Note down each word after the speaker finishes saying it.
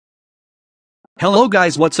Hello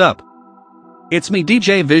guys, what's up? It's me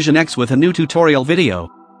DJ Vision X with a new tutorial video.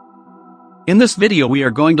 In this video we are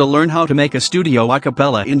going to learn how to make a studio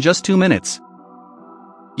acapella in just 2 minutes.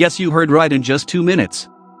 Yes, you heard right, in just 2 minutes.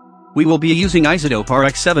 We will be using Izotope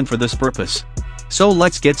RX 7 for this purpose. So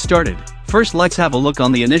let's get started. First let's have a look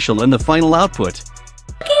on the initial and the final output.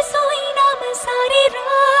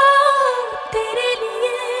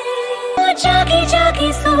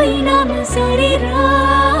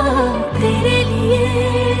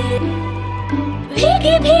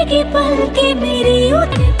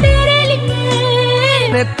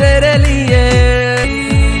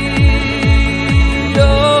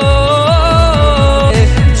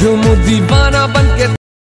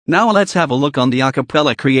 Now let's have a look on the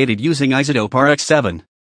acapella created using Izotope RX 7.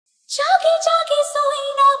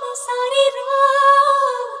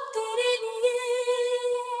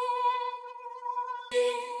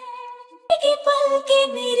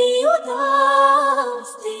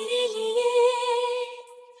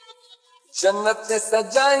 जन्नत से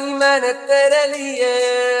सजाई मैंने तेरे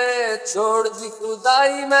लिए, छोड़ दी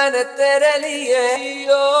खुदाई मैंने तेरे लिए,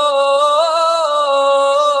 ओ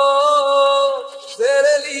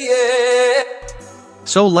तेरे लिए.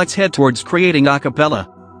 So let's head towards creating acapella.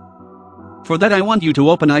 For that I want you to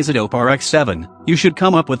open Izotope RX 7. You should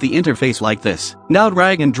come up with the interface like this. Now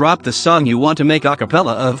drag and drop the song you want to make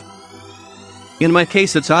acapella of. In my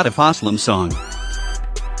case it's Atif Aslam song.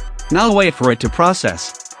 Now wait for it to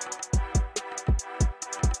process.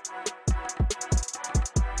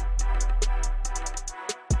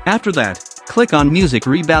 After that, click on Music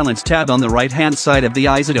Rebalance tab on the right-hand side of the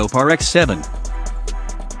Izotope RX 7.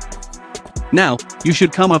 Now, you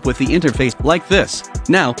should come up with the interface like this.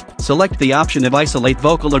 Now, select the option of Isolate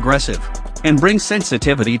Vocal Aggressive, and bring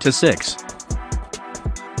sensitivity to 6.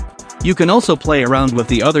 You can also play around with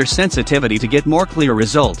the other sensitivity to get more clear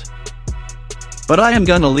result. But I am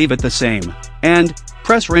gonna leave it the same, and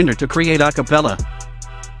press render to create acapella.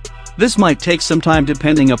 This might take some time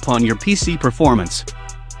depending upon your PC performance.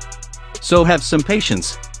 So have some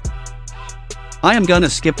patience. I am gonna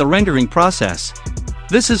skip the rendering process.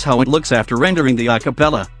 This is how it looks after rendering the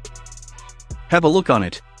acapella. Have a look on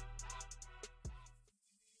it.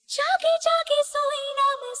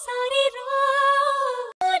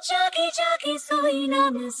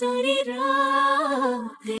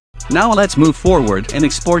 Now let's move forward and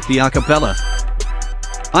export the acapella.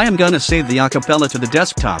 I am gonna save the acapella to the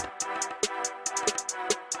desktop.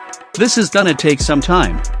 This is gonna take some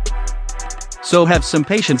time. So have some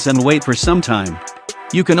patience and wait for some time.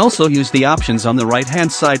 You can also use the options on the right-hand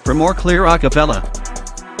side for more clear acapella.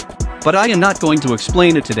 But I am not going to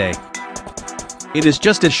explain it today. It is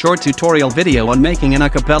just a short tutorial video on making an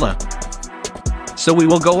acapella. So we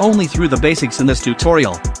will go only through the basics in this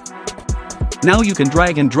tutorial. Now you can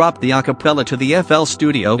drag and drop the acapella to the FL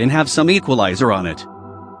Studio and have some equalizer on it.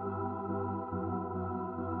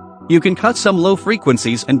 You can cut some low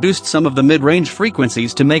frequencies and boost some of the mid-range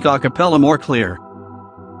frequencies to make acapella more clear.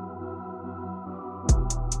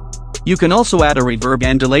 You can also add a reverb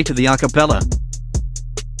and delay to the acapella.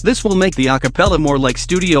 This will make the acapella more like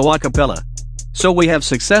studio acapella. So we have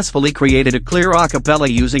successfully created a clear acapella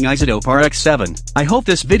using Izotope RX 7. I hope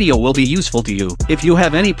this video will be useful to you. If you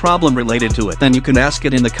have any problem related to it, then you can ask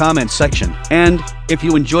it in the comments section. And if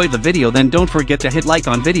you enjoyed the video, then don't forget to hit like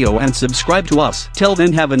on video and subscribe to us. Till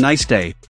then, have a nice day.